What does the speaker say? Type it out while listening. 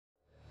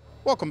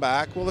Welcome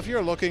back. Well, if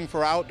you're looking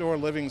for outdoor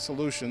living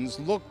solutions,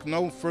 look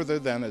no further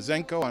than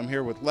Azenco. I'm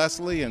here with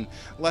Leslie, and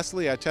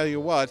Leslie, I tell you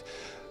what,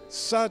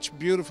 such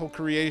beautiful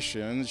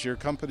creations your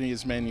company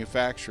is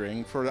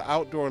manufacturing for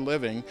outdoor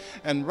living,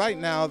 and right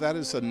now that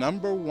is the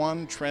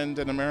 #1 trend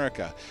in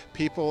America.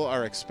 People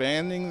are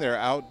expanding their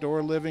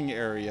outdoor living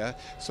area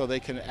so they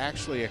can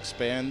actually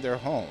expand their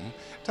home.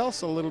 Tell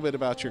us a little bit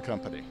about your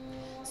company.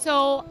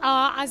 So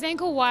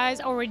Azenco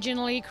was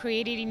originally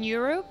created in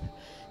Europe.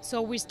 So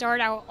we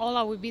start all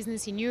our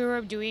business in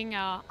Europe doing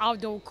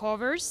outdoor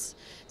covers.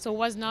 So it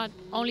was not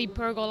only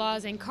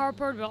pergolas and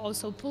carport, but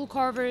also pool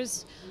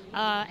covers,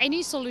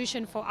 any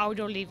solution for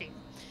outdoor living.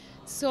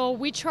 So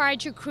we try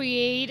to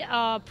create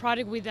a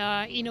product with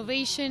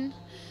innovation.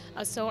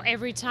 So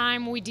every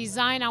time we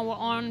design our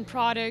own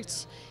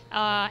products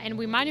and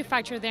we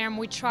manufacture them,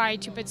 we try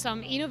to put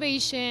some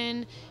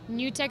innovation,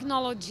 new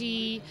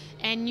technology,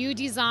 and new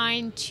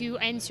design to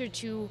answer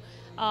to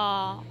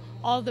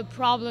all the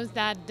problems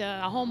that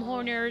the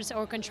homeowners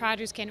or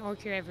contractors can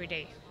occur every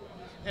day.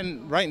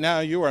 And right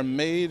now you are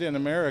made in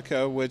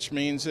America, which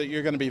means that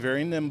you're going to be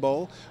very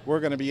nimble.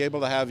 We're going to be able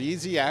to have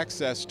easy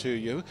access to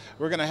you.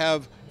 We're going to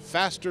have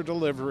faster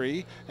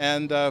delivery,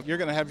 and you're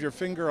going to have your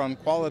finger on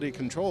quality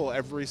control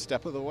every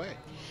step of the way.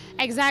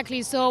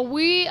 Exactly. So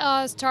we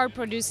start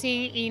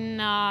producing in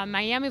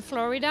Miami,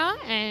 Florida,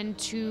 and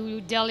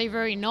to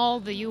deliver in all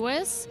the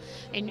U.S.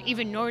 and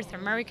even North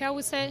America, I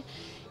would say.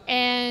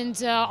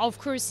 And of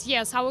course,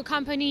 yes, our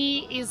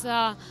company is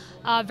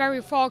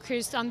very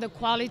focused on the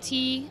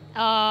quality,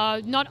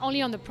 not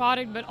only on the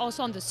product, but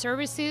also on the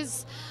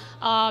services,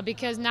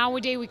 because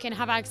nowadays we can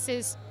have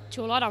access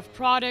to a lot of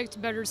products,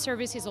 but our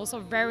service is also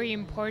very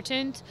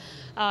important.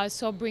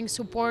 So bring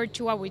support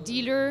to our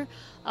dealer,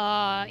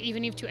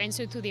 even if to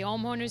answer to the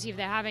homeowners if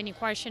they have any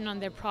question on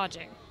their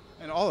project.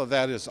 And all of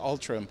that is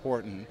ultra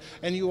important.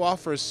 And you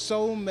offer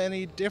so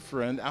many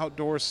different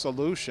outdoor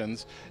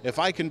solutions. If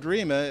I can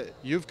dream it,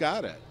 you've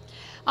got it.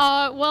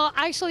 Well,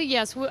 actually,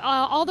 yes.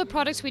 All the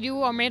products we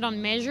do are made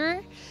on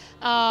measure.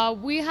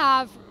 We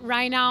have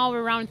right now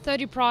around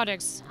 30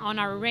 products on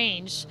our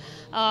range.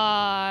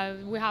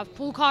 We have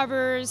pool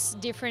covers,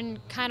 different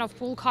kind of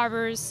pool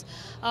covers.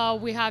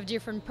 We have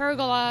different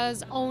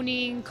pergolas,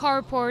 awning,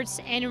 carports,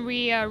 and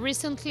we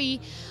recently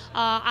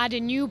add a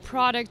new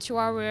product to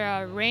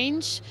our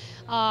range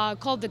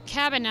called the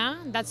K-Bana.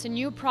 That's a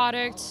new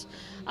product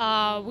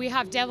we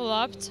have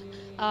developed.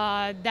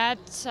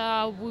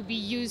 That will be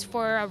used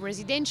for a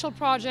residential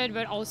project,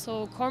 but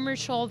also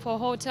commercial for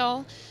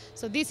hotel.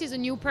 So this is a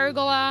new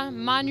pergola,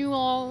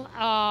 manual,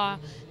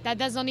 that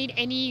doesn't need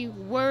any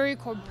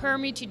work or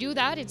permit to do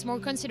that. It's more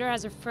considered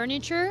as a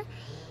furniture.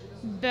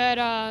 But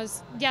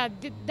yeah,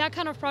 that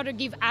kind of product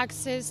gives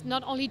access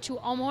not only to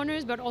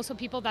homeowners, but also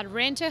people that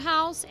rent a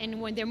house, and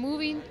when they're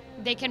moving,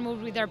 they can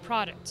move with their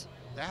product.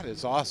 That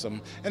is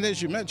awesome. And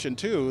as you mentioned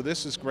too,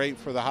 this is great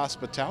for the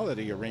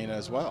hospitality arena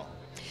as well.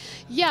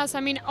 Yes,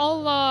 I mean,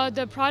 all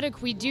the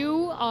product we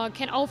do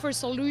can offer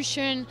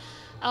solution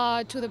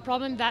to the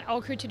problem that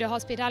occur to the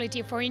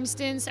hospitality. For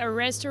instance, a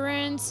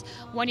restaurant,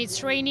 when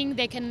it's raining,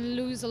 they can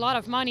lose a lot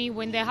of money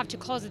when they have to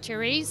close the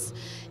terrace.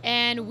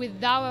 And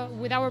with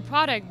our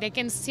product, they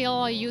can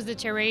still use the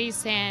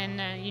terrace and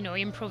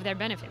improve their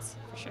benefits,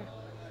 for sure.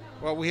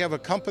 Well, we have a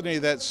company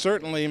that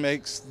certainly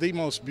makes the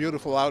most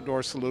beautiful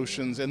outdoor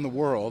solutions in the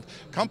world.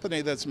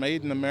 Company that's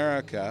made in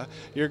America.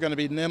 You're going to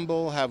be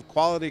nimble, have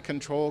quality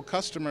control,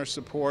 customer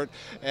support,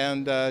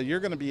 and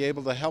you're going to be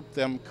able to help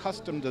them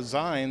custom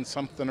design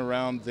something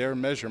around their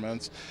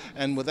measurements.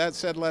 And with that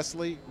said,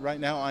 Leslie,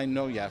 right now I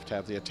know you have to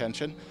have the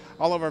attention.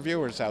 All of our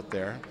viewers out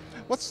there,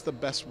 what's the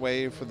best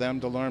way for them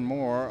to learn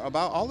more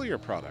about all of your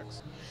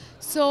products?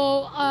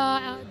 So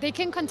they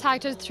can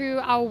contact us through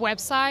our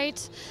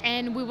website,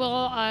 and we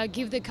will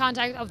give the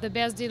contact of the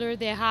best dealer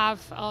they have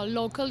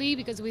locally,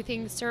 because we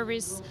think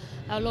service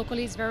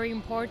locally is very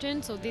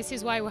important. So this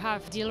is why we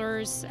have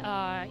dealers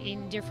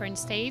in different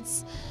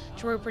states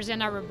to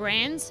represent our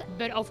brands.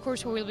 But of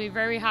course, we will be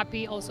very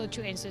happy also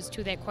to answer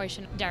to their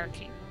question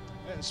directly.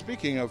 And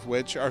speaking of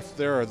which, if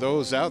there are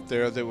those out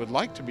there that would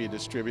like to be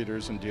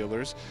distributors and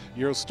dealers,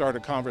 you'll start a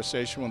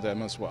conversation with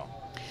them as well.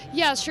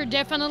 Yeah, sure,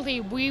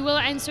 definitely. We will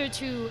answer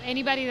to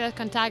anybody that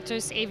contacts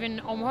us, even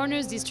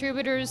homeowners,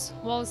 distributors,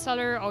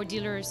 wholesaler, or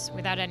dealers,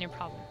 without any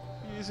problem.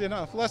 Easy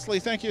enough. Leslie,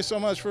 thank you so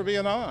much for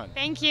being on.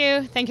 Thank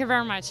you. Thank you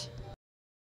very much.